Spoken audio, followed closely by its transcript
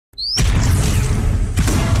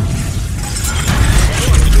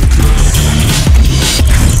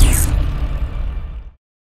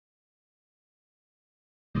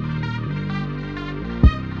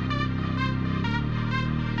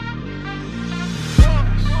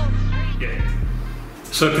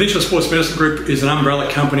So Peninsula Sports Medicine Group is an umbrella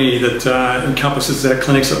company that encompasses our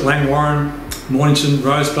clinics at Langwarrin, Mornington,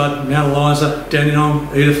 Rosebud, Mount Eliza, Dandenong,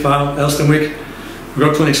 Edithvale, Elstonwick. We've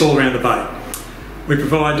got clinics all around the bay. We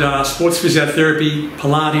provide sports physiotherapy,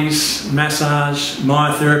 Pilates, massage,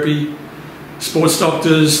 myotherapy, sports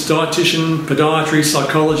doctors, dietitian, podiatry,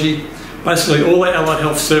 psychology, basically all our allied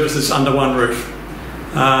health services under one roof.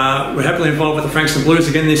 We're happily involved with the Frankston Blues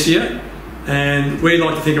again this year, and we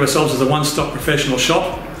like to think of ourselves as a one-stop professional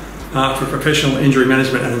shop for professional injury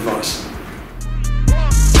management and advice.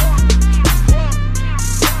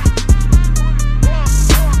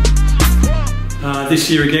 This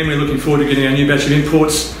year again we're looking forward to getting our new batch of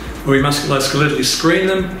imports where we musculoskelettally screen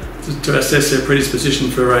them to assess their predisposition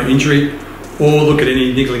for injury, or look at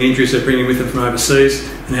any niggling injuries they're bringing with them from overseas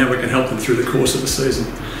and how we can help them through the course of the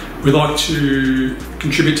season. We like to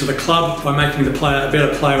contribute to the club by making the player a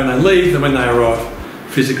better player when they leave than when they arrive,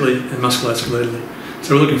 physically and musculoskeletally.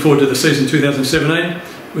 So we're looking forward to the season 2017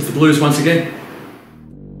 with the Blues once again.